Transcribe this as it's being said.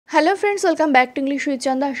Hello friends, welcome back to English with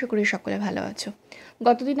চান্দা। আশা করি সকলে ভালো আছো।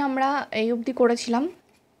 গতদিন আমরা এই অবধি করেছিলাম।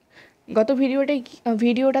 গত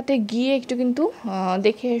ভিডিওটাতে গিয়ে একটু কিন্তু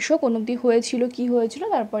দেখে এসো কোন অবধি হয়েছিল, কি হয়েছিল,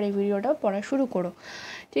 তারপর এই ভিডিওটা পড়া শুরু করো।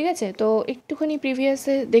 ঠিক আছে? তো একটুখানি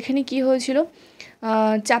প্রিভিয়াসে দেখে নি কী হয়েছিল।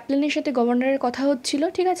 চ্যাপলিনের সাথে গভর্নরের কথা হচ্ছিল।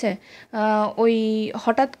 ঠিক আছে? ওই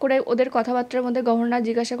হঠাৎ করে ওদের কথাবার্তার মধ্যে গভর্নর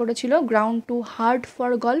জিজ্ঞাসা করেছিল ground two hard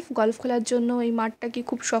for golf খেলার জন্য এই মাঠটা কি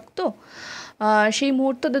খুব শক্ত। সেই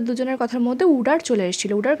মুহূর্তে ওদের দুজনের কথার মধ্যে উডার চলে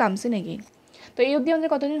এসেছিলো, উডার কামস ইন এগেইন। তো এই অবধি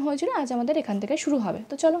আমাদের কতদিন হয়েছিল, আজ আমাদের এখান থেকে শুরু হবে।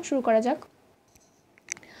 তো চলো শুরু করা যাক।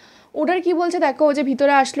 উডার কি বলছে দেখো, ও যে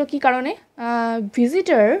ভিতরে আসলো কি কারণে।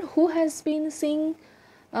 Visitor who has been Singh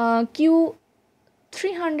Q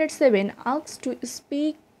 307 asks to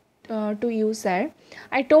speak to you sir.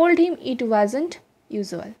 I told him it wasn't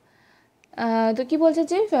usual. তো কী বলছে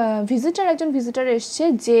যে একজন ভিজিটার এসছে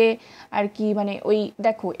যে আর কি, মানে ওই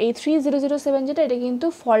দেখো এই 3007 যেটা, এটা কিন্তু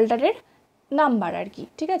ফল্টারের নাম্বার আর কি।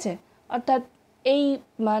 ঠিক আছে? অর্থাৎ এই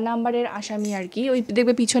নাম্বারের আসামি আর কি। ওই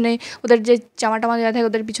দেখবে পিছনে ওদের যে জামাটা দেওয়া থাকে,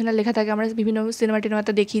 ওদের পিছনে লেখা থাকে, আমরা বিভিন্ন সিনেমা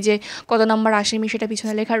টিনেমাতে দেখি যে কত নাম্বার আসামি সেটা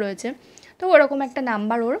পিছনে লেখা রয়েছে। তো ওরকম একটা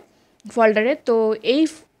নাম্বার ওর ফল্ডারে। তো এই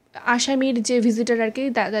আসামির যে ভিজিটার আর কি,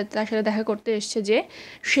 তার সাথে দেখা করতে এসছে, যে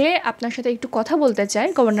সে আপনার সাথে একটু কথা বলতে চায়।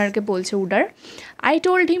 গভর্নরকে বলছে উডার, I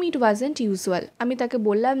told him it wasn't usual. আমি তাকে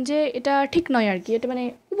বললাম যে এটা ঠিক নয় আর কি, এটা মানে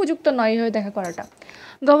উপযুক্ত নয় হয়ে দেখা করাটা।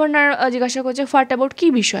 গভর্নর জিজ্ঞাসা করছে হোয়াট অ্যাবাউট, কী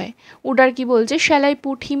বিষয়ে। উডার কি বলছে, shall I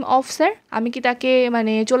put him of sir, আমি কি তাকে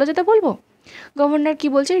মানে চলে যেতে বলবো। গভর্নর কি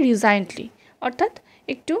বলছে, রিজাইন্টলি, অর্থাৎ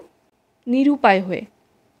একটু নিরুপায় হয়ে।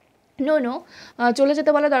 নো চলে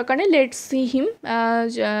যেতে বলা দরকার নেই, লেটস সি হিম,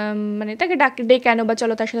 মানে তাকে ডেকে আনো বা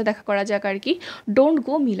চলো তার সাথে দেখা করা যাক আর কি। Don't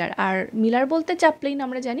go Miller. R Miller বলতে চ্যাপলিন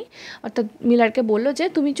আমরা জানি, অর্থাৎ মিলারকে বললো যে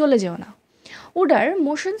তুমি চলে যেও না। উডার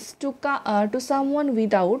motions to someone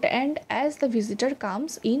without and as the visitor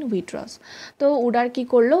comes in উইথড্রস। তো উডার কী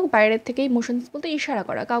করলো, বাইরের থেকেই মোশনস বলতে ইশারা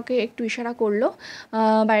করা, কাউকে একটু ইশারা করলো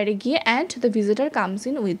বাইরে গিয়ে, and the visitor comes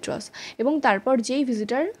in উইথড্রস, এবং তারপর যেই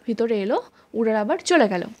ভিজিটার ভিতরে এলো উডার আবার চলে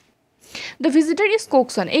গেল। The visitor is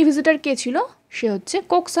কোকসন। এই ভিজিটার কে ছিল, সে হচ্ছে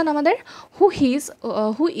কোকসন আমাদের। Who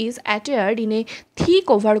is অ্যাটায়ার্ড in a thick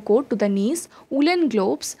overcoat to the নিস, woollen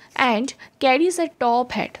gloves and caries A top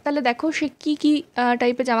hat. তাহলে দেখো সে কী কী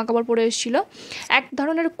টাইপের জামাকাপড় পরে এসেছিলো। এক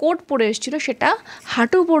ধরনের কোট পরে এসেছিলো, সেটা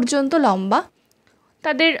হাঁটু পর্যন্ত লম্বা।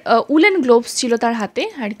 তাদের উলেন গ্লোভস ছিল তার হাতে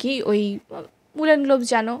আর কি, ওই উলেন গ্লোভস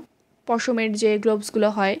জানো, পশমের যে গ্লোভসগুলো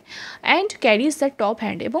হয়। And carries the top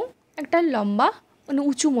hand, এবং একটা লম্বা মানে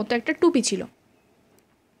উঁচু মতো একটা টুপি ছিল।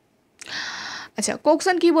 আচ্ছা,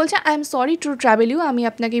 কোকসন কি বলছে, I am sorry to travel you, আমি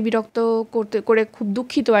আপনাকে বিরক্ত করে খুব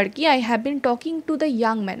দুঃখিত আর কি। I have been talking to the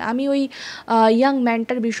young man, আমি ওই ইয়াং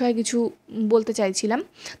ম্যানটার বিষয়ে কিছু বলতে চাইছিলাম।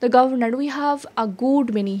 The governor, we have a good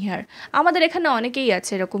many here, আমাদের এখানে অনেকেই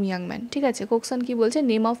আছে এরকম ইয়াং ম্যান। ঠিক আছে? কোকসন কি বলছে,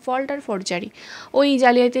 নেম অফ ফল্টার ফরজারি, ওই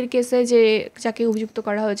জালিয়াতির কেসে যে যাকে অভিযুক্ত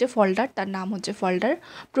করা হয়েছে ফল্টার, তার নাম হচ্ছে filter.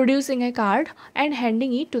 Producing A card and হ্যান্ডিং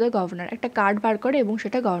it to the governor, একটা কার্ড বার করে এবং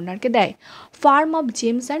সেটা গভর্নরকে দেয়। Farm of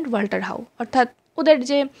James and Walter how, অর্থাৎ ওদের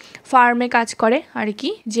যে ফার্মে কাজ করে আর কি,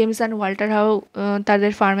 জেমস অ্যান্ড ওয়াল্টার হাউ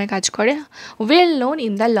তাদের ফার্মে কাজ করে। Well known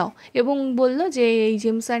in the law, এবং বললো যে এই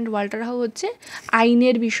জেমস অ্যান্ড ওয়াল্টার হাউ হচ্ছে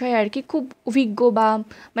আইনের বিষয়ে আর কি খুব অভিজ্ঞ বা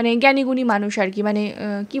মানে জ্ঞানীগুণী মানুষ আর কি, মানে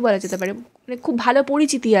কি বলা যেতে পারে, মানে খুব ভালো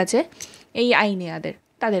পরিচিতি আছে এই আইনে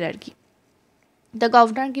তাদের আর কি। দ্য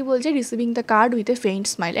গভর্নর কি বলছে, receiving the card with a faint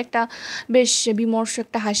smile, একটা বেশ বিমর্ষ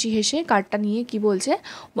একটা হাসি হেসে কার্ডটা নিয়ে কি বলছে,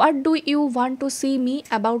 what do you want to see me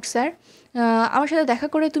about sir, আমার সাথে দেখা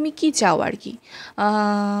করে তুমি কি চাও আর কি।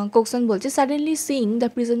 কোকসন বলছে, suddenly seeing the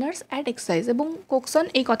prisoners at exercise, এবং কোকসন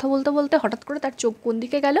এই কথা বলতে বলতে হঠাৎ করে তার চোখ কোন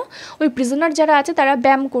দিকে গেল, ওই প্রিজনার যারা আছে তারা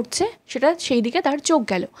ব্যায়াম করছে, সেই দিকে তার চোখ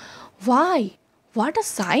গেল। ওয়াই, হোয়াট আ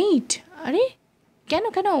সাইট, আরে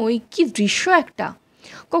কেন ওই কি দৃশ্য একটা।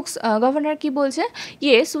 গভর্নর কি বলছে,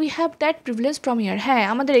 yes we have that privilege from here, হ্যাঁ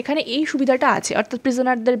আমাদের এখানে এই সুবিধাটা আছে, অর্থাৎ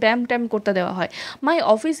প্রিজনারদের ব্যায়াম ট্যাম করতে দেওয়া হয়। My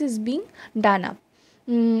office is being done up,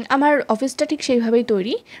 আমার অফিসটা ঠিক সেইভাবেই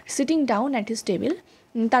তৈরি। Sitting down at his table,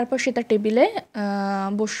 তারপর সে তার টেবিলে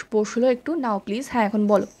বসলো একটু। নাও প্লিজ, হ্যাঁ এখন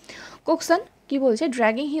বলো। কোকসন কি বলছে,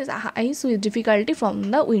 dragging his eyes with difficulty from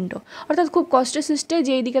the window, অর্থাৎ খুব কষ্টে সৃষ্টে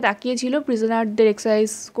যেই দিকে তাকিয়েছিল প্রিজনারদের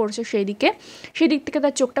এক্সারসাইজ করছে সেই দিক থেকে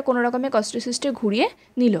তার চোখটা কোনো রকমে কষ্টে সৃষ্টে ঘুরিয়ে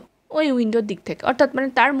নিল ওই উইন্ডোর দিক থেকে, অর্থাৎ মানে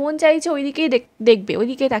তার মন চাইছে ওই দিকেই দেখবে, ওই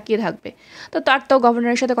দিকেই তাকিয়ে থাকবে। তো তার তো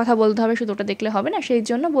গভর্নরের সাথে কথা বলতে হবে, শুধু ওটা দেখলে হবে না, সেই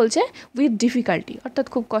জন্য বলছে উইথ ডিফিকাল্টি, অর্থাৎ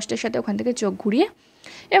খুব কষ্টের সাথে ওখান থেকে চোখ ঘুরিয়ে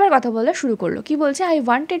এবার কথা বলা শুরু করলো। কি বলছে, I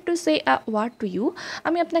wanted to say a word to you,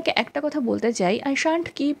 আমি আপনাকে একটা কথা বলতে চাই। I shunt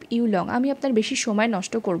keep you long, আমি আপনার বেশি সময়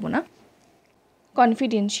নষ্ট করব না।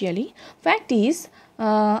 Confidentiality, fact is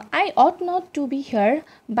I ought not to B here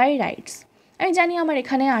by rights. আমি জানি আমার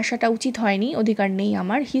এখানে আসাটা উচিত হয়নি, অধিকার নেই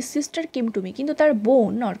আমার। His sister came to me, কিন্তু তার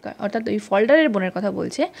বোন অর্থাৎ ওই ফল্ডারের বোনের কথা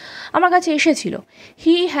বলছে, আমার কাছে এসেছিল।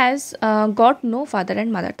 He has got no father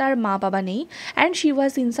and mother, তার মা বাবা নেই। And she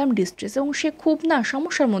was in some distress, এবং সে খুব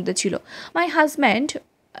সমস্যার মধ্যে ছিল। My husband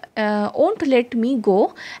won't let me go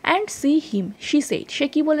and see him, she said. সে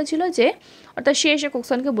কী বলেছিল যে, অর্থাৎ সে এসে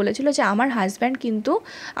কোকসানকে বলেছিল যে আমার হাজব্যান্ড কিন্তু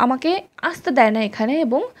আমাকে আসতে দেয় না এখানে,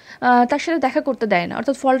 এবং তার সাথে দেখা করতে দেয় না,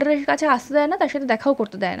 অর্থাৎ ফল্ডারের কাছে আসতে দেয় না, তার সাথে দেখাও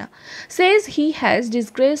করতে দেয় না। সেজ হি হ্যাজ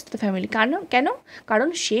ডিসগ্রেসড দ্য ফ্যামিলি। কারণ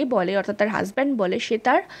সে বলে, অর্থাৎ তার হাজব্যান্ড বলে, সে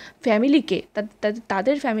তার ফ্যামিলিকে,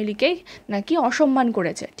 তাদের ফ্যামিলিকে নাকি অসম্মান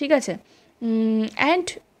করেছে, ঠিক আছে। অ্যান্ড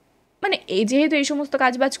মানে যেহেতু এই সমস্ত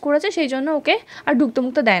কাজবাজ করেছে, সেই জন্য ওকে আর ঢুকতে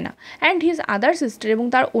মুক্ত দেয় না। অ্যান্ড হিজ আদার সিস্টার, এবং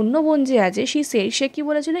তার অন্য বোন যে আছে, সে কী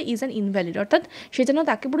বলেছিল, ইজ অ্যান ইনভ্যালিড, অর্থাৎ সে যেন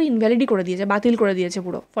তাকে পুরো ইনভ্যালিডই করে দিয়েছে, বাতিল করে দিয়েছে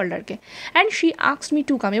পুরো ফল্ডারকে। And she asked me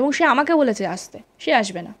to come, এবং সে আমাকে বলেছে আসতে, সে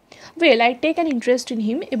আসবে না। Well I take an interest in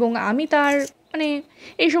him, এবং আমি তার মানে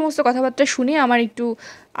এই সমস্ত কথাবার্তা শুনে আমার একটু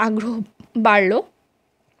আগ্রহ বাড়লো।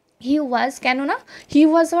 হি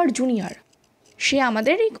ওয়াজ আওয়ার জুনিয়র, সে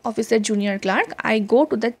আমাদের এই অফিসের junior clerk. I go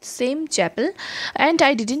to that same chapel and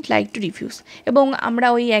I didn't like to refuse, এবং আমরা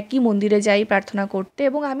ওই একই মন্দিরে যাই প্রার্থনা করতে,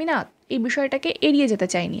 এবং আমি এই বিষয়টাকে এড়িয়ে যেতে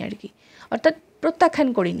চাইনি আর কি, অর্থাৎ প্রত্যাখ্যান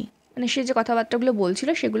করিনি, মানে সে যে কথাবার্তাগুলো বলছিল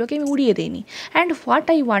সেগুলোকে আমি উড়িয়ে দিইনি। And what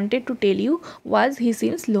I wanted to tell you was he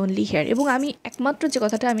seems lonely hair, এবং আমি একমাত্র যে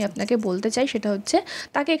কথাটা আমি আপনাকে বলতে চাই সেটা হচ্ছে,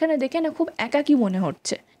 তাকে এখানে দেখে খুব একাকী মনে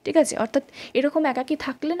হচ্ছে, ঠিক আছে। অর্থাৎ এরকম একাকী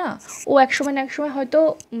থাকলে ও এক সময় হয়তো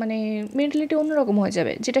মানে মেন্টালিটি অন্যরকম হয়ে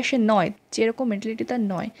যাবে, যেটা সে নয়, যেরকম মেন্টালিটি তার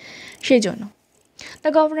নয়, সেই জন্য। দ্য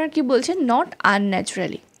গভর্নর কি বলছে, নট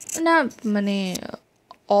আনন্যাচারালি, না মানে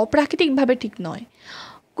অপ্রাকৃতিকভাবে ঠিক নয়।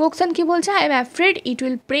 কোকসান কি বলছে, I am afraid it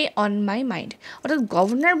will pray on my mind, অর্থাৎ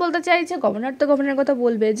গভর্নর বলতে চাইছে, গভর্নর কথা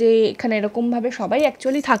বলবে যে এখানে এরকমভাবে সবাই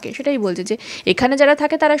অ্যাকচুয়ালি থাকে, সেটাই বলছে যে এখানে যারা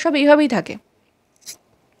থাকে তারা সব এইভাবেই থাকে।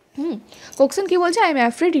 কোকসান কি বলছে, I am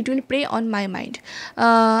afraid it will pray on my mind,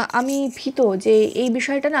 আমি ভীত যে এই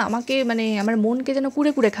বিষয়টা আমাকে মানে আমার মনকে যেন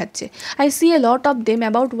কুড়ে কুড়ে খাচ্ছে। I C A lot of them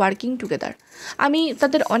about working together, আমি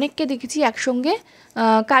তাদের অনেককে দেখেছি একসঙ্গে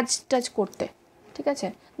কাজ টাজ করতে, ঠিক আছে।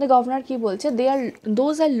 দ্য গভর্নর কি বলছে,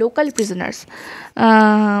 দোজ আর লোকাল প্রিজনার্স,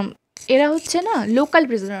 এরা হচ্ছে লোকাল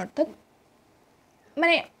প্রিজনার, অর্থাৎ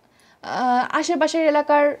মানে আশেপাশের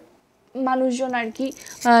এলাকার মানুষজন আর কি,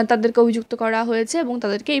 তাদেরকে অভিযুক্ত করা হয়েছে এবং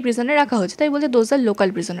তাদেরকে এই প্রিজনে রাখা হয়েছে, তাই বলছে those are local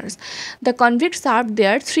prisoners. The convict serve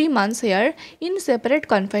there 3 months here in separate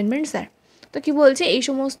confinement sir. তো কী বলছে, এই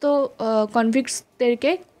সমস্ত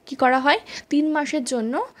কনভিক্টসদেরকে কী করা হয়, 3 মাসের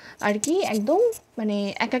জন্য আর কি একদম মানে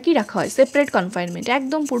একাকী রাখা হয়, সেপারেট কনফাইনমেন্ট,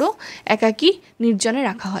 একদম পুরো একাকী নির্জনে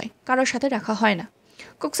রাখা হয়, কারোর সাথে রাখা হয় না।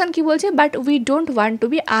 কোকসান কি বলছে, but we don't want to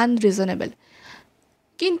B unreasonable,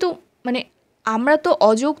 কিন্তু মানে আমরা তো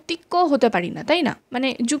অযৌক্তিক হতে পারি না, তাই না, মানে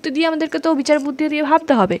যুক্তি দিয়ে আমাদেরকে তো বিচার বুদ্ধি দিয়ে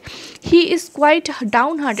ভাবতে হবে। He is quite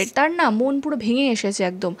down hearted, তার মন পুরো ভেঙে এসেছে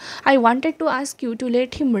একদম। I wanted to ask you two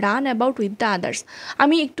let him run about with the others,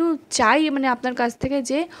 আমি একটু চাই মানে আপনার কাছ থেকে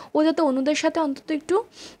যে ও যাতে অন্যদের সাথে অন্তত একটু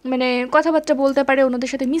মানে কথাবার্তা বলতে পারে, অন্যদের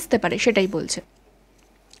সাথে মিশতে পারে, সেটাই বলছে,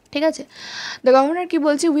 ঠিক আছে। দ্য গভর্নর কি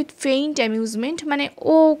বলছে, উইথ ফেইন্ট অ্যামিউজমেন্ট, মানে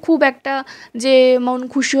ও খুব একটা যে মন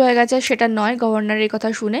খুশি হয়ে গেছে সেটা নয় গভর্নরের কথা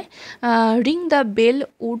শুনে। Ring the bell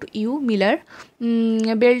would you Miller,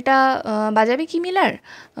 বেলটা বাজাবে কি Miller,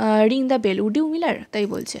 ring the bell would you Miller, তাই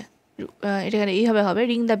বলছে, এটা এইভাবে হবে,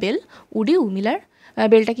 ring the bell would you Miller,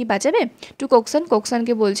 বেলটা কি বাজাবে। টু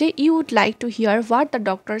কোকসানকে বলছে, you would like to here what the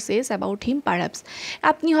doctor Sage about him perhaps,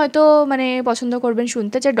 আপনি হয়তো মানে পছন্দ করবেন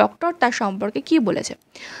শুনতে যে ডক্টর তার সম্পর্কে কী বলেছে।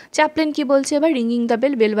 চ্যাপলিন কি বলছে এবার, রিঙ্গিং দ্য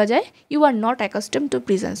বেল বাজায়, you are not accustom two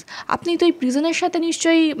প্রিজেন্স, আপনি তো এই প্রিজনের সাথে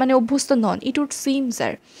নিশ্চয়ই মানে অভ্যস্ত নন। ইট উড সিম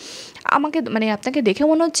স্যার, আমাকে মানে আপনাকে দেখে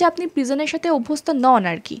মনে হচ্ছে আপনি প্রিজনের সাথে অভ্যস্ত নন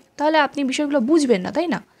আর কি, তাহলে আপনি বিষয়গুলো বুঝবেন না, তাই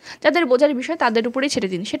না, যাদের বোঝার বিষয় তাদের উপরেই ছেড়ে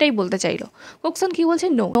দিন, সেটাই বলতে চাইলো। কোকসান কি বলছে,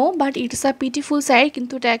 no but it's a পিটিফুল side,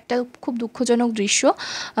 কিন্তু এটা একটা খুব দুঃখজনক দৃশ্য।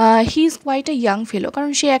 He is quite a young ফেলো,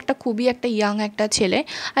 কারণ সে খুবই একটা ইয়াং একটা ছেলে।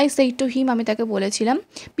 আই সেড টু হিম, আমি তাকে বলেছিলাম,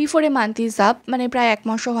 before a month is up, মানে প্রায় 1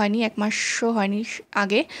 মাসও হয়নি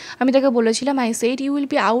আগে আমি তাকে বলেছিলাম, I said you will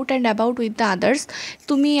be out and about with the others,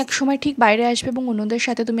 তুমি এক সময় ঠিক বাইরে আসবে এবং অন্যদের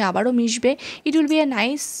সাথে তুমি আবারও মিশবে। It will B a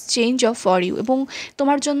nice change of for you, এবং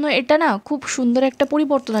তোমার জন্য এটা খুব সুন্দর একটা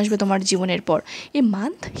পরিবর্তন আসবে তোমার জীবনের পর। A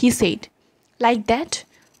month, he said like that,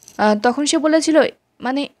 তখন সে বলেছিল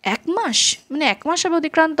মানে 1 মাস, মানে 1 মাস হবে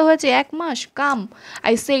অতিক্রান্ত হয়েছে, 1 মাস কাম।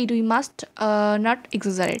 I said we must not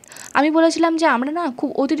exaggerate, আমি বলেছিলাম যে আমরা খুব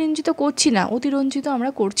অতিরঞ্জিত আমরা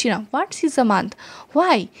করছি না। হোয়াটস is a month,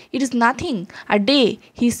 why, it is nothing a day,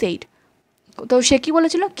 he said. তো সে কী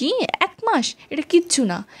বলেছিল, কি 1 মাস, এটা কিচ্ছু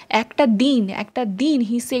না, একটা দিন।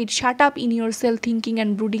 He said shut up in your self thinking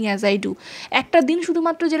and brooding as I do. একটা দিন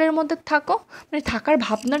শুধুমাত্র জেলের মধ্যে থাকো, মানে থাকার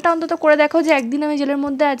ভাবনাটা অন্তত করে দেখো যে একদিন আমি জেলের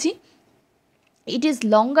মধ্যে আছি। It is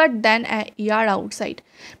longer than uh year outside.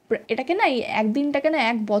 এটাকে না, এই একদিনটাকে না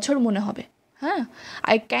 1 বছর মনে হবে। হ্যাঁ,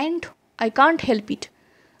 আই কান্ট হেল্প ইট।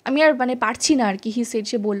 আমি আর মানে পারছি না আর কি। হি সেড,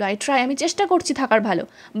 সে বললো, আমি চেষ্টা করছি থাকার ভালো,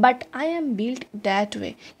 but I am built that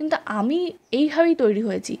way. কিন্তু আমি এইভাবেই তৈরি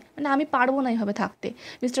হয়েছি, মানে আমি পারবো না এইভাবে থাকতে।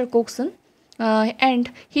 Mister কোকসন and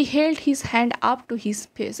he held his hand up to his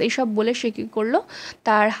face. এইসব বলে সে কী করলো,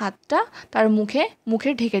 তার হাতটা তার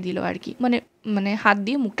মুখে ঢেকে দিল আর কি, মানে হাত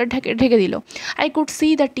দিয়ে মুখটা ঢেকে দিল। I could see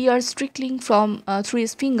the tears ট্রিকলিং from through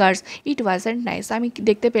his fingers. It wasn't nice. আমি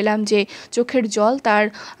দেখতে পেলাম যে চোখের জল তার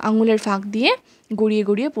আঙুলের ফাঁক দিয়ে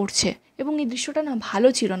গড়িয়ে পড়ছে, এবং এই দৃশ্যটা না ভালো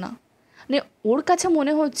ছিল না। মানে ওর কাছে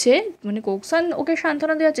মনে হচ্ছে, মানে কোকসান ওকে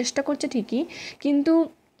সান্ত্বনা দেওয়ার চেষ্টা করছে ঠিকই, কিন্তু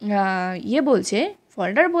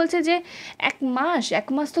ফল্ডার বলছে যে 1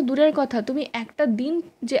 মাস তো দূরের কথা, তুমি একটা দিন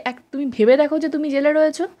তুমি ভেবে দেখো যে তুমি জেলে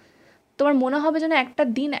রয়েছো, তোমার মনে হবে যেন একটা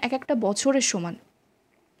দিন একটা বছরের সমান।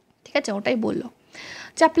 ঠিক আছে, ওটাই বললো।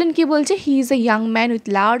 চ্যাপলিন কি বলছে, he is a young man with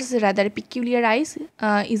large rather peculiar ice,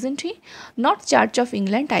 isn't he, not church of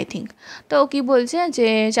England I think. তো কি বলছে, যে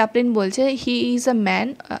চ্যাপলিন বলছে he is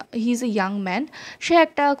a young man, সে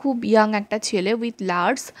একটা খুব ইয়াং একটা ছেলে, উইথ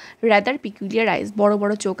লার্জ রাদার পিকুলিয়ার আইস, বড়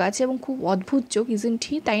বড় চোখ আছে এবং খুব অদ্ভুত চোখ, ইজন্ট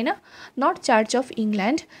হি, তাই না, নট চার্চ অফ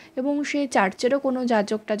ইংল্যান্ড, এবং সে চার্চেরও কোনো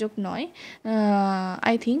যাজক টাজক নয়,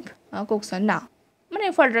 আই থিঙ্ক। কোকসন, না, মানে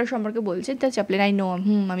ফল্ডার সম্পর্কে বলছে। দ্য চ্যাপলিন, আই নো,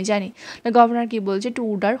 আমি জানি। গভর্নর কি বলছে, two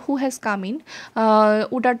উডার who has come in.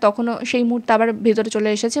 উডার তখনও সেই মুহূর্তে আবার ভেতরে চলে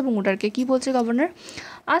এসেছে, এবং উডারকে কি বলছে governor,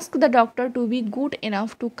 ask the doctor two be good enough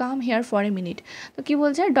to come here for a minute. তো কী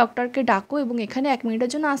বলছে, ডক্টরকে ডাকো এবং এখানে 1 মিনিটের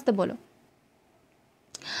জন্য আসতে বলো।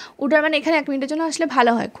 উডার মানে এখানে 1 মিনিটের জন্য আসলে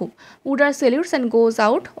ভালো হয় খুব। উডার সেলিউটস and goes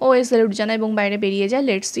out, O A salute জানায় এবং বাইরে বেরিয়ে যায়।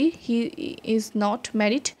 Let's see, he is not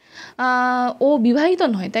married, ও বিবাহিত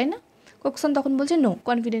নয়, তাই না। কোকসন তখন বলছে, no,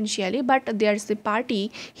 confidentiality, but there is a party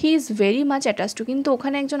he is very much attach to, কিন্তু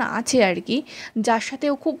ওখানে একজন আছে আর কি, যার সাথে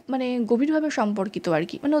ও খুব মানে গভীরভাবে সম্পর্কিত আর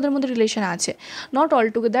কি, মানে ওদের মধ্যে রিলেশন আছে। Not all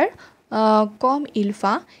together com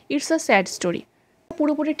ইলফা, it's a sad story.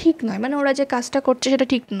 পুরোপুরি ঠিক নয়, মানে ওরা যে কাজটা করছে সেটা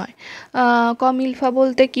ঠিক নয়। কম ইলফা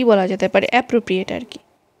বলতে কি বলা যেতে পারে, অ্যাপ্রোপ্রিয়েট আর কি।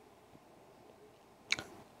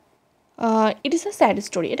 It is a sad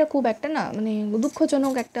story, এটা খুব একটা না, মানে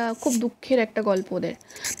দুঃখজনক একটা, খুব দুঃখের একটা গল্প ওদের।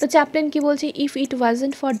 তো চ্যাপলিন কি বলছে, if it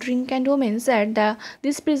wasn't for drink and women sir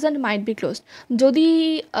this prison might be closed. যদি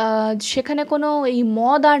সেখানে কোনো এই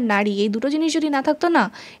মদ আর নারী, এই দুটো জিনিস যদি না থাকতো না,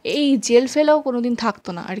 এই জেল ফেলেও কোনো দিন থাকতো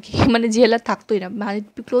না আর কি, মানে জেল আর থাকতোই না, মাইট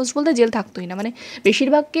বি ক্লোজড বলতে জেল থাকতোই না, মানে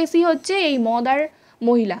বেশিরভাগ কেসই হচ্ছে এই মদ আর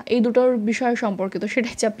মহিলা, এই দুটোর বিষয় সম্পর্কিত,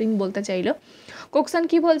 সেটাই চ্যাপলিন বলতে চাইলো। কোকসান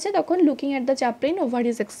কি বলছে তখন, looking at the Chaplin over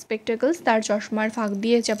his স্পেকটেকলস, তার চশমার ফাঁক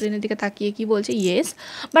দিয়ে চ্যাপলিনের দিকে তাকিয়ে কি বলছে, yes,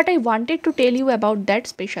 but I wanted to tell you about that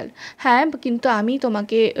special. হ্যাঁ, কিন্তু আমি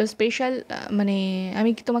তোমাকে স্পেশাল, মানে আমি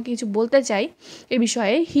তোমাকে কিছু বলতে চাই এ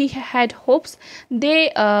বিষয়ে। He had Hopes they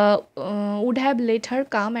would have let her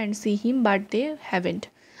come and see him, but they haven't.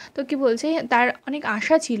 তো কি বলছে, তার অনেক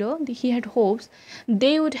আশা ছিল, he had Hopes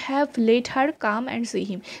they would have let her come and see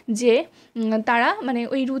him, যে তারা মানে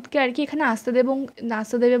ওই রুথকে আর কি এখানে আসতে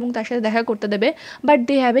দেবে এবং তার সাথে দেখা করতে দেবে, বাট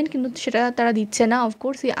দে হ্যাভেন, কিন্তু সেটা তারা দিচ্ছে না।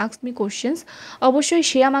 Of course he asked me questions, অবশ্যই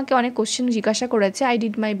সে আমাকে অনেক কোশ্চেন জিজ্ঞাসা করেছে। আই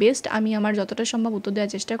ডিড মাই বেস্ট, আমি আমার যতটা সম্ভব উত্তর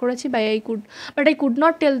দেওয়ার চেষ্টা করেছি। But I could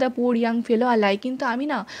not tell the poor young ফেলো আ লাই, কিন্তু আমি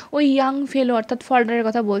না ওই ইয়াং ফেলো অর্থাৎ ফল্ডারের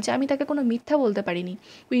কথা বলছে, আমি তাকে কোনো মিথ্যা বলতে পারিনি।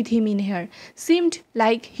 With him in here seemed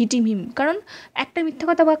like heating হিম, কারণ একটা মিথ্যা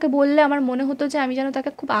কথা তাকে বললে আমার মনে হতো যে আমি যেন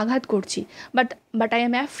তাকে খুব আঘাত করছি। But I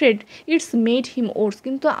am afraid it's made him ওর্স,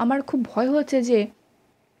 কিন্তু আমার খুব ভয় হচ্ছে যে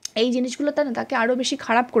এই জিনিসগুলো তাকে আরও বেশি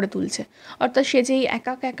খারাপ করে তুলছে, অর্থাৎ সে যেই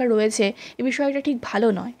একা রয়েছে এই বিষয়টা ঠিক ভালো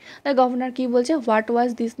নয়। তাই গভর্নর কি বলছে, হোয়াট ওয়াজ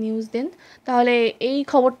দিস নিউজ দেন, তাহলে এই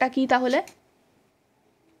খবরটা কি তাহলে।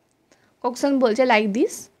 কোকসান বলছে, লাইক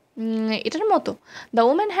দিস, এটার মতো। The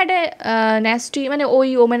woman had a nasty, মানে ওই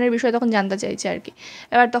ওম্যানের বিষয়ে তখন জানতে চাইছে আর কি।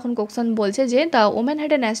 এবার তখন কোকসান বলছে যে the woman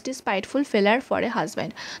had a nasty স্পাইটফুল ফেলার ফর এ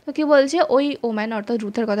হাজব্যান্ড। তো কী বলছে, ওই ওম্যান অর্থাৎ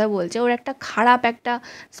রুথের কথা বলছে, ওর একটা খারাপ একটা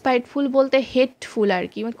স্পাইটফুল বলতে হেটফুল আর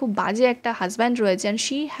কি, মানে খুব বাজে একটা হাজব্যান্ড রয়েছে, অ্যান্ড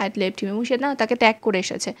শি হ্যাড লেফট হিম, এবং সে না তাকে ত্যাগ করে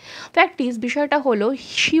এসেছে। প্র্যাকটিস বিষয়টা হলো,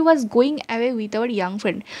 she was going away with our young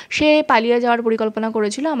friend, সে পালিয়ে যাওয়ার পরিকল্পনা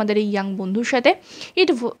করেছিল আমাদের এই ইয়াং বন্ধুর সাথে।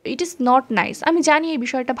 ইট ইজ নট নাইস, আমি জানি এই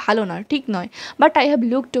বিষয়টা ভালো নয়, ঠিক নয়, but I have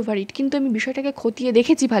looked over it, কিন্তু আমি বিষয়টাকে খতিয়ে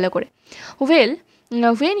দেখেছি ভালো করে। Well,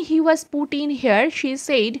 when he was put in here, she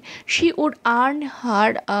said she would earn her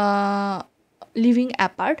living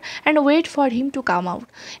apart and wait for him to come out.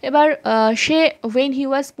 এবার সে when he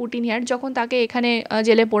was put in here, যখন তাকে এখানে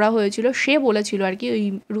জেলে পোড়া হয়েছিল, সে বলেছিল আর কি, ওই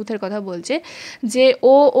রুথের কথা বলছে, যে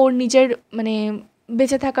ওর নিজের মানে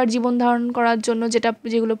বেঁচে থাকার, জীবন ধারণ করার জন্য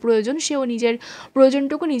যেগুলো প্রয়োজন, সেও নিজের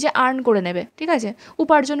প্রয়োজনটুকু নিজে আর্ন করে নেবে, ঠিক আছে,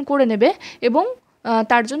 উপার্জন করে নেবে, এবং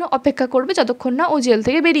তার জন্য অপেক্ষা করবে যতক্ষণ না ও জেল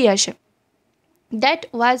থেকে বেরিয়ে আসে। That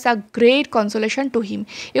was a great consolation to him.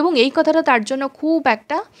 এবং এই কথাটা তার জন্য খুব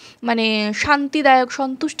একটা মানে শান্তিদায়ক,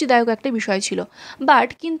 সন্তুষ্টিদায়ক একটা বিষয় ছিল। বাট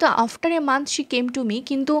কিন্তু after a month she came to me,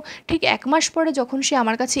 কিন্তু ঠিক 1 মাস পরে যখন সে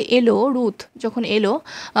আমার কাছে এলো, রুথ যখন এলো,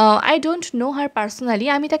 I don't know her personally,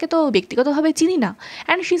 আমি তাকে তো ব্যক্তিগতভাবে চিনি না।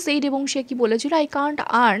 অ্যান্ড শি সেইড, এবং সে কি বলেছিল, I can't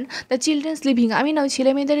earn the children's living, আমি না ওই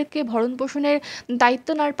ছেলে মেয়েদেরকে ভরণ পোষণের দায়িত্ব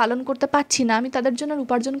না আর পালন করতে পারছি না, আমি তাদের জন্য আর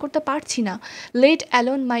উপার্জন করতে পারছি না। লেট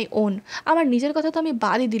অ্যালোন মাই ওন, আমার নিজের কথা তো আমি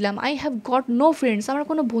বাদই দিলাম, I have got no friends, আমার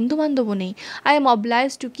কোনো বন্ধুবান্ধবও নেই। I am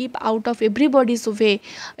oblige to keep out of everybody's way,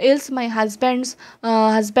 else my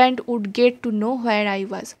husband would get to know where I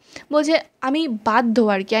was. বলছে আমি বাধ্য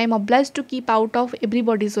আর কি, I am oblige to keep out of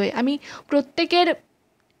everybody's way, আমি প্রত্যেকের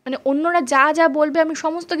মানে অন্যরা যা যা বলবে আমি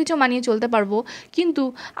সমস্ত কিছু মানিয়ে চলতে পারবো, কিন্তু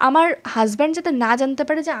আমার হাজব্যান্ড যাতে না জানতে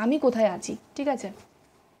পারে যে আমি কোথায় আছি, ঠিক আছে।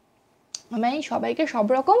 আমি সবাইকে সব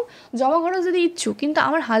রকম জমা খরচ যদি ইচ্ছুক, কিন্তু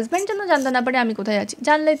আমার হাজব্যান্ড যেন জানতে না পারে আমি কোথায় আছি,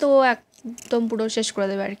 জানলে তো একদম পুরো শেষ করে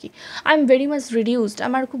দেবে আর কি। I am very much reduced,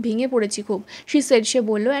 আমার খুব ভেঙে পড়েছি খুব, সে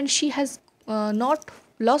বললো, and she has not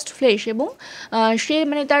lost flash, এবং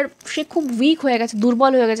সে খুব উইক হয়ে গেছে,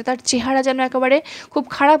 দুর্বল হয়ে গেছে, তার চেহারা যেন একেবারে খুব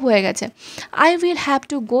খারাপ হয়ে গেছে। I will have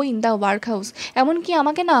to go in the work house, এমনকি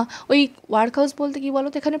আমাকে না ওই ওয়ার্ক হাউস বলতে কী বলো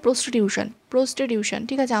তো, এখানে প্রস্টিটিউশন,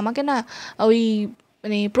 ঠিক আছে, আমাকে না ওই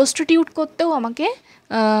মানে প্রস্টিটিউট করতেও আমাকে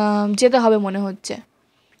যেতে হবে মনে হচ্ছে।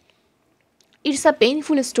 ইটস আ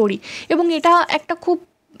পেইনফুল স্টোরি, এবং এটা একটা খুব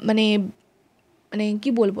মানে মানে কী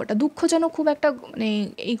বলবো, এটা দুঃখজনক খুব একটা মানে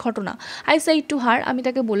এই ঘটনা। আই সেইড টু হার, আমি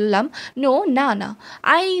তাকে বললাম, নো না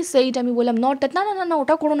আই সেইড, আমি বললাম, নট দ্যাট, না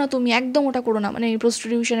ওটা করো না তুমি, একদম ওটা করো না, মানে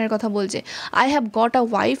প্রস্টিটিউশনের কথা বলছে। I have got a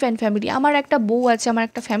wife and family, আমার একটা বউ আছে, আমার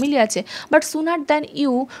একটা ফ্যামিলি আছে, but সুনার than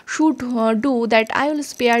you should do that I will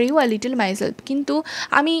spare you a little myself, কিন্তু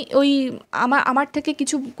আমি ওই আমার থেকে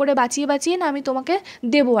কিছু করে বাঁচিয়ে না আমি তোমাকে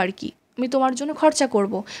দেবো আর কি, আমি তোমার জন্য খরচা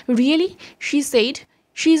করবো। Really, she said,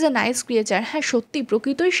 she is a nice creature, হ্যাঁ সত্যি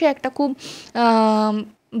প্রকৃতই সে একটা খুব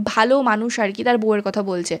ভালো মানুষ আর কি, তার বউয়ের কথা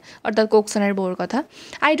বলছে, অর্থাৎ কোকসানের বউয়ের কথা।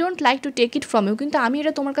 I don't like to take it from you, কিন্তু আমি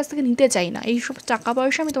এটা তোমার কাছ থেকে নিতে চাই না, এইসব টাকা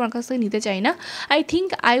পয়সা আমি তোমার কাছ থেকে নিতে চাই না। I think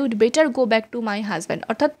I would better go back to my husband,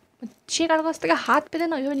 অর্থাৎ সে কারোর কাছ থেকে হাত পেতে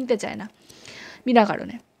না ওইভাবে নিতে চায় না বিনা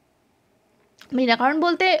কারণ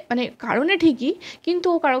বলতে মানে কারণে ঠিকই, কিন্তু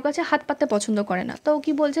ও কারোর কাছে হাত পাততে পছন্দ করে না। তো ও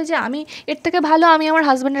কী বলছে যে আমি এর থেকে ভালো আমি আমার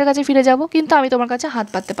হাজব্যান্ডের কাছে ফিরে যাব, কিন্তু আমি তোমার কাছে হাত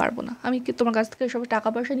পাততে পারবো না, আমি তোমার কাছ থেকে এসব টাকা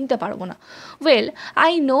পয়সা নিতে পারবো না। Well,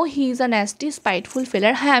 I know he is a nasty স্পাইটফুল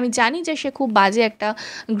ফেলার, হ্যাঁ আমি জানি যে সে খুব বাজে একটা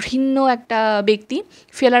ঘৃণ্য একটা ব্যক্তি,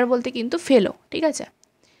 ফেলার বলতে কিন্তু ফেলো, ঠিক আছে।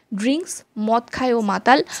 ড্রিঙ্কস, মদ খায় ও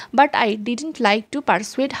মাতাল, but I didn't like to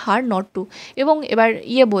persuade her not to, এবং এবার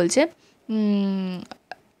বলছে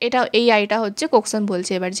এটা হচ্ছে কোকসান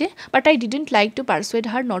বলছে এবার যে, but I didn't like to persuade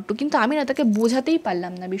her not to, কিন্তু আমি না তাকে বোঝাতেই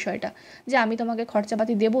পারলাম না বিষয়টা, যে আমি তোমাকে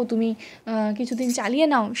খরচাপাতি দেবো, তুমি কিছুদিন চালিয়ে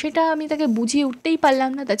নাও, সেটা আমি তাকে বুঝিয়ে উঠতেই পারলাম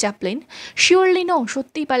না। দ্য চ্যাপলেইন, শিওরলি নো,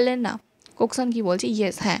 সত্যিই পারলেন না। কোকসান কি বলছে,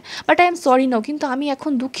 ইয়েস হ্যাঁ, but I am sorry no, কিন্তু আমি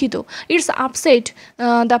এখন দুঃখিত। It's upset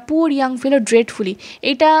the poor young ফেলো ড্রেডফুলি,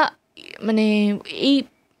 এটা মানে এই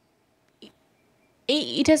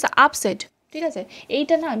ইট হ্যাজ আপসেট, ঠিক আছে,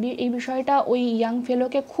 এইটা না এই বিষয়টা ওই ইয়াং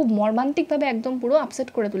ফেলোকে খুব মর্মান্তিকভাবে একদম পুরো আপসেট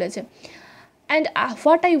করে তুলেছে। And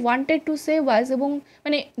what I wanted to say ওয়াজ, এবং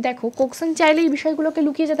মানে দেখো কোকসান চাইলে এই বিষয়গুলোকে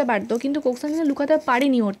লুকিয়ে যেতে পারতো, কিন্তু কোকসান কিন্তু লুকাতে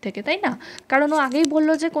পারিনি ওর থেকে, তাই না, কারণ ও আগেই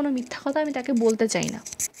বললো যে কোনো মিথ্যা কথা আমি তাকে বলতে চাই না,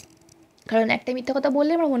 কারণ একটা মিথ্যা কথা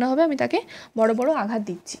বললে আমার মনে হবে আমি তাকে বড় বড় আঘাত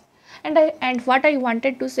দিচ্ছি। And what I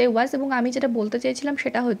wanted to say ওয়াজ, এবং আমি যেটা বলতে চেয়েছিলাম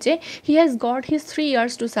সেটা হচ্ছে, he has got his 3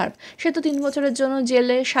 years to serve, সে তো 3 বছরের জন্য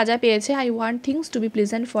জেলে সাজা পেয়েছে। I want things to B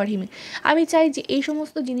pleasant for him, আমি চাই যে এই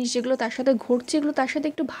সমস্ত জিনিস যেগুলো তার সাথে ঘটছে এগুলো তার সাথে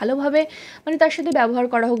একটু ভালোভাবে মানে তার সাথে ব্যবহার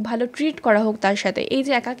করা হোক, ভালো ট্রিট করা হোক তার সাথে, এই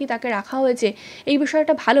যে একাকি তাকে রাখা হয়েছে এই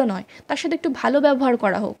বিষয়টা ভালো নয়, তার সাথে একটু ভালো ব্যবহার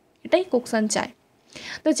করা হোক, এটাই কোকসান চায়।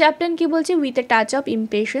 তো চ্যাপ্টেন কি বলছে, with a touch of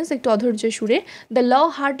impatience, একটু অধৈর্য সুরে, the law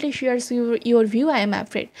hardly shares your view, I am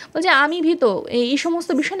afraid, বলছে আমি ভীত, এই সমস্ত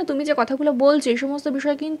বিষয় না, তুমি যে কথাগুলো বলছো এই সমস্ত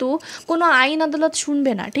বিষয় কিন্তু কোনো আইন আদালত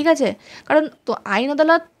শুনবে না, ঠিক আছে, কারণ তো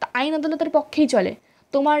আইন আদালতের পক্ষেই চলে,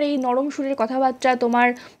 তোমার এই নরম সুরের কথাবার্তা, তোমার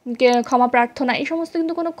ক্ষমা প্রার্থনা, এই সমস্ত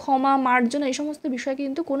কিন্তু কোনো ক্ষমা মার্জনা এই সমস্ত বিষয়ে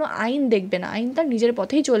কিন্তু কোনো আইন দেখবে না, আইন তার নিজের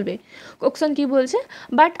পথেই চলবে। কোকসন কি বলছে,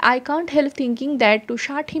 but I can't help thinking that two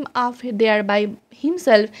shut him up there by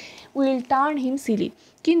himself will turn him Seely.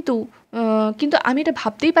 কিন্তু আমি এটা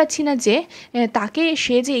ভাবতেই পারছি না যে তাকে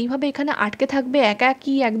সে যে এইভাবে এখানে আটকে থাকবে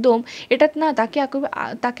একাকী একদম, এটা না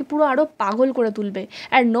তাকে পুরো আরও পাগল করে তুলবে।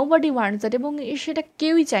 And no body wants that, এবং সেটা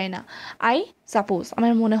কেউই চায় না। আই সাপোজ,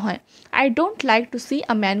 আমার মনে হয়, I don't like to C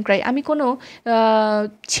a man Cry, আমি কোনো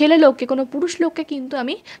ছেলে লোককে, কোনো পুরুষ লোককে কিন্তু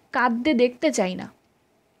আমি কাঁদতে দেখতে চাই না।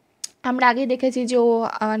 আমরা আগেই দেখেছি যে ও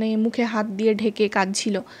মানে মুখে হাত দিয়ে ঢেকে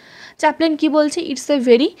কাঁদছিল। চ্যাপলিন কি বলছে, it's a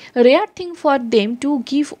very rare thing for them to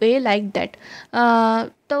give way like that.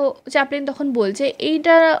 তো চ্যাপলিন তখন বলছে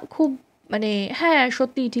এইটা খুব মানে হ্যাঁ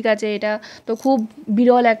সত্যিই ঠিক আছে, এটা তো খুব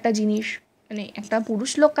বিরল একটা জিনিস, মানে একটা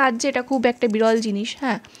পুরুষ লোক কাঁদছে, এটা খুব একটা বিরল জিনিস।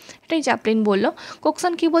 হ্যাঁ, এটাই চ্যাপলিন বলল।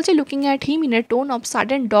 কোকসন কি বলছে, looking at him in a tone of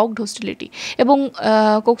sudden ডগড হোস্টিলিটি, এবং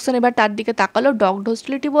কোকসন এবার তার দিকে তাকালো। ডগড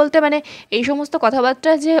হোস্টিলিটি বলতে মানে এই সমস্ত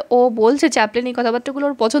কথাবার্তা যে ও বলছে চ্যাপলিন, এই কথাবার্তাগুলো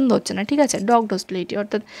ওর পছন্দ হচ্ছে না, ঠিক আছে। ডগড হোস্টিলিটি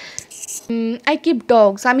অর্থাৎ আই কিপ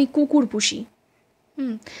ডগস, আমি কুকুর পুষি।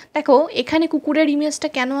 দেখো এখানে কুকুরের ইমেজটা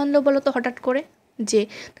কেন আনলো বলো তো হঠাৎ করে, যে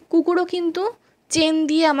কুকুরও কিন্তু চেন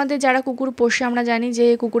দিয়ে, আমাদের যারা কুকুর পোষে আমরা জানি যে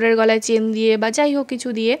কুকুরের গলায় চেন দিয়ে বা যাই হোক কিছু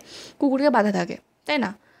দিয়ে কুকুরকে বাঁধা থাকে, তাই না,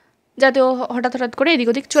 যাতে ও হঠাৎ করে এদিক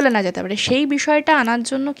ওদিক চলে না যেতে পারে। সেই বিষয়টা আনার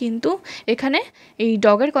জন্য কিন্তু এখানে এই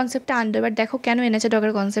ডগের কনসেপ্টটা আনলো। এবার দেখো কেন এনেছে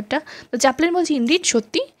ডগের কনসেপ্টটা। তো চ্যাপলিন বলছি, ইনডিড,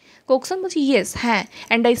 সত্যি। কোকসন বলছি, ইয়েস, হ্যাঁ,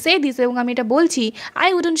 অ্যান্ড আই সে দিস, এবং আমি এটা বলছি, I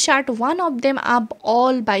wouldn't shirt one of them up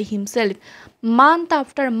all by himself month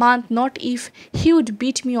after month, not if he would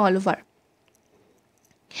bit me all over.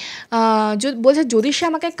 বলছে যদি সে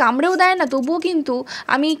আমাকে কামড়েও দেয় না, তবুও কিন্তু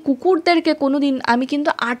আমি কুকুরদেরকে কোনো দিন আমি কিন্তু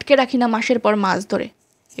আটকে রাখি না মাসের পর মাস ধরে।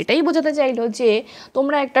 এটাই বোঝাতে চাইলো যে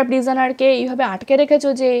তোমরা একটা প্রিজনারকে এইভাবে আটকে রেখেছো,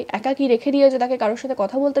 যে একাকী রেখে দিয়েছো, তাকে কারোর সাথে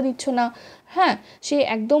কথা বলতে দিচ্ছ না। হ্যাঁ, সে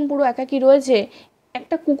একদম পুরো একাকী রয়েছে।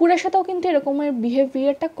 একটা কুকুরের সাথেও কিন্তু এরকমের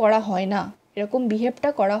বিহেভিয়ারটা করা হয় না, এরকম বিহেভটা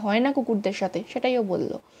করা হয় না কুকুরদের সাথে, সেটাইও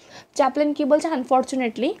বললো। চ্যাপলিন কি বলছে,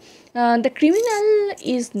 unfortunately the criminal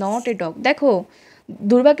is not a dog. দেখো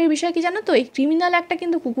দুর্ভাগ্যের বিষয় কি জানো তো, এই ক্রিমিনাল একটা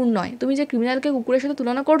কিন্তু কুকুর নয়। তুমি যে ক্রিমিনালকে কুকুরের সাথে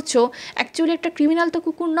তুলনা করছো, অ্যাকচুয়ালি একটা ক্রিমিনাল তো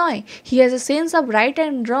কুকুর নয়। He has a sense of right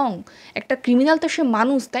and রং। একটা ক্রিমিনাল তো সে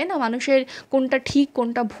মানুষ, তাই না, মানুষের কোনটা ঠিক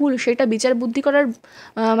কোনটা ভুল সেটা বিচার বুদ্ধি করার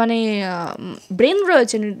মানে ব্রেন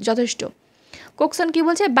রয়েছে যথেষ্ট। কোকসন কি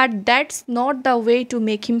বলছে, but that's not the way to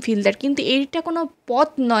make him feel that, কিন্তু এইটা কোনো পথ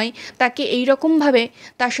নয় তাকে এইরকমভাবে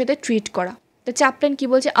তার সাথে ট্রিট করা। তো চ্যাপলিন কি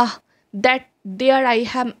বলছে, that there I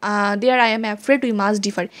am afraid we must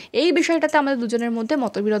differ. এই বিষয়টাতে আমাদের দুজনের মধ্যে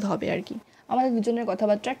মতবিরোধ হবে আর কি, আমাদের দুজনের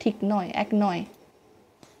কথাবার্তা ঠিক নয়, এক নয়।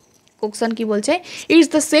 কোকসন কি বলছে, it's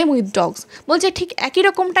the same with dogs, বলছে ঠিক একই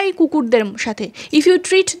রকমটাই কুকুরদের সাথে। If you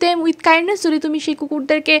treat them with kindness, যদি তুমি সেই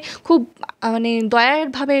কুকুরদেরকে খুব মানে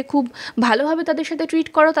দয়ারভাবে, খুব ভালোভাবে তাদের সাথে ট্রিট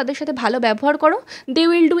করো, তাদের সাথে ভালো ব্যবহার করো, they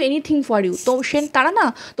will do anything for you, তো তারা না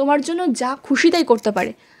তোমার জন্য যা খুশি তাই করতে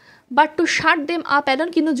পারে। But two shut them up alone,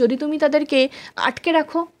 কিন্তু যদি তুমি তাদেরকে আটকে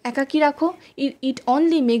রাখো, একাকী রাখো, ইট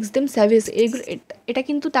অনলি মেক্স দেম স্যাভেজ, এটা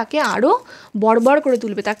কিন্তু তাকে আরও বর্বর করে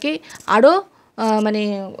তুলবে, তাকে আরও মানে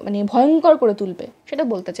মানে ভয়ঙ্কর করে তুলবে, সেটা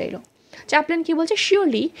বলতে চাইলো। চ্যাপলিন কি বলছে,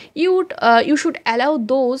 surely you should allow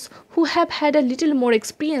those who have had a little more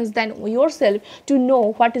experience than your self to know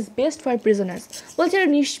what is best for prisoners. বলছে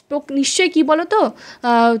নিশ্চয়ই কী বলো তো,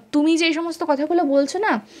 তুমি যে এই সমস্ত কথাগুলো বলছো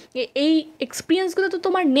না, এই এক্সপিরিয়েন্সগুলো তো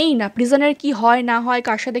তোমার নেই না, প্রিজনার কী হয় না হয়,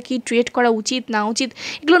 কার সাথে কী ট্রিট করা উচিত না উচিত,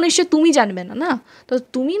 এগুলো নিশ্চয়ই তুমি জানবে না, না তো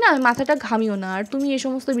তুমি না মাথাটা ঘামিও না, আর তুমি এই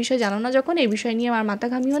সমস্ত বিষয় জানো না যখন, এই বিষয় নিয়ে আমার মাথা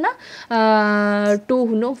ঘামিও না। To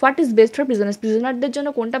know what is best for প্রিজনারদের জন্য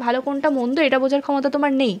কোনটা ভালো কোনটা মন্দ এটা বোঝার ক্ষমতা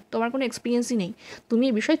তোমার নেই, তোমার কোনো এক্সপিরিয়েন্সই নেই, তুমি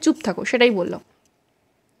এই বিষয়ে চুপ থাকো, সেটাই বললো।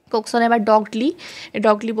 কোকসন এবার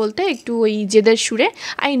ডগলি বলতে একটু ওই জেদের সুরে,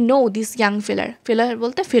 আই নো দিস ইয়াং ফেলার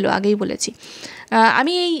বলতে ফেলো, আগেই বলেছি,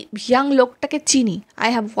 আমি এই ইয়াং লোকটাকে চিনি। I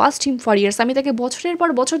have watched him for years, আমি তাকে বছরের পর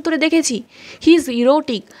বছর ধরে দেখেছি। He is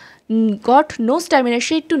erotic, goat no stamina,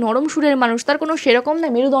 সে একটু নরম সুরের মানুষ, তার কোনো সেরকম না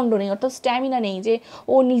মেরুদণ্ড নেই, অর্থাৎ স্ট্যামিনা নেই যে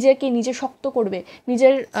ও নিজে শক্ত করবে,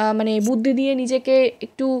 নিজের মানে বুদ্ধি দিয়ে নিজেকে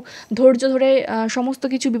একটু ধৈর্য ধরে সমস্ত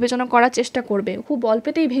কিছু বিবেচনা করার চেষ্টা করবে, খুব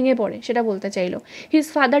অল্পেতেই ভেঙে পড়ে, সেটা বলতে চাইলো। His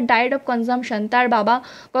father died of consumption, তার বাবা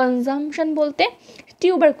কনজামশন বলতে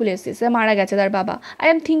টিউবারকুলোসিসে মারা গেছে তার বাবা। I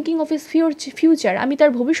am thinking of his future, আমি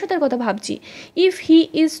তার ভবিষ্যতের কথা ভাবছি। If he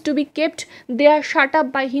is two be kept there shut up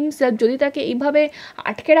by himself, যদি তাকে এইভাবে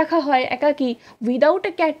আটকে রাখা হয় একাকী, without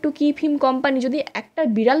a cat to keep him company, যদি একটা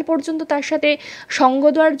বিড়াল পর্যন্ত তার সাথে সঙ্গ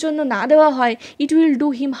দেওয়ার জন্য না দেওয়া হয়, it will do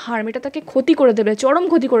him harm, এটা তাকে ক্ষতি করে দেবে, চরম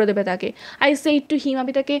ক্ষতি করে দেবে তাকে। I say it to him,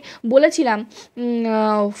 আমি তাকে বলেছিলাম,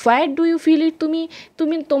 what do you feel it,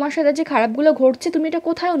 তুমি তোমার সাথে যে খারাপগুলো ঘটছে তুমি এটা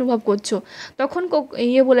কোথায় অনুভব করছো? তখন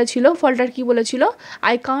বলেছিল, ফল্টার কি বলেছিল,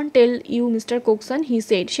 I can't tell you mister কোকসন, he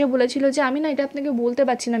said, সে বলেছিল যে আমি না এটা আপনাকে বলতে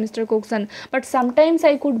পারছি না mister কোকসন, but sometimes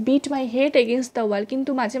I could bit my head against the ওয়াল,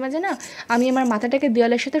 কিন্তু মাঝে মাঝে না আমি আমার মাথাটাকে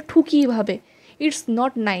দেওয়ালের সাথে ঠুকিয়ে ভাবে। ইটস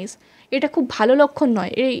নট নাইস, এটা খুব ভালো লক্ষণ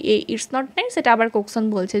নয়, ইটস নট নাইস। এটা আবার কোকসন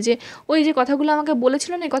বলছে যে ওই যে কথাগুলো আমাকে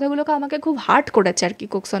বলেছিল না, এই কথাগুলোকে আমাকে খুব হার্ট করেছে আর কি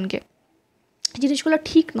কোকসনকে, জিনিসগুলো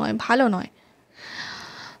ঠিক নয়, ভালো নয়।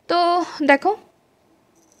 তো দেখো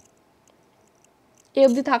এই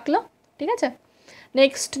অবধি থাকলো, ঠিক আছে।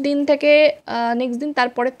 নেক্সট দিন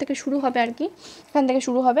তারপরের থেকে শুরু হবে আর কি, এখান থেকে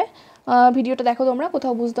শুরু হবে। ভিডিওটা দেখো তোমরা,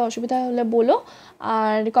 কোথাও বুঝতে অসুবিধা হলে বলো,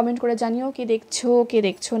 আর কমেন্ট করে জানিও কে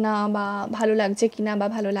দেখছো না, বা ভালো লাগছে কি না বা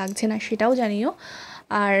ভালো লাগছে না সেটাও জানিও।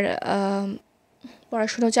 আর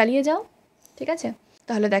পড়াশুনো চালিয়ে যাও, ঠিক আছে।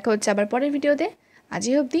 তাহলে দেখা হচ্ছে আবার পরের ভিডিওতে।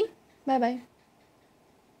 আজই অবধি, বাই বাই।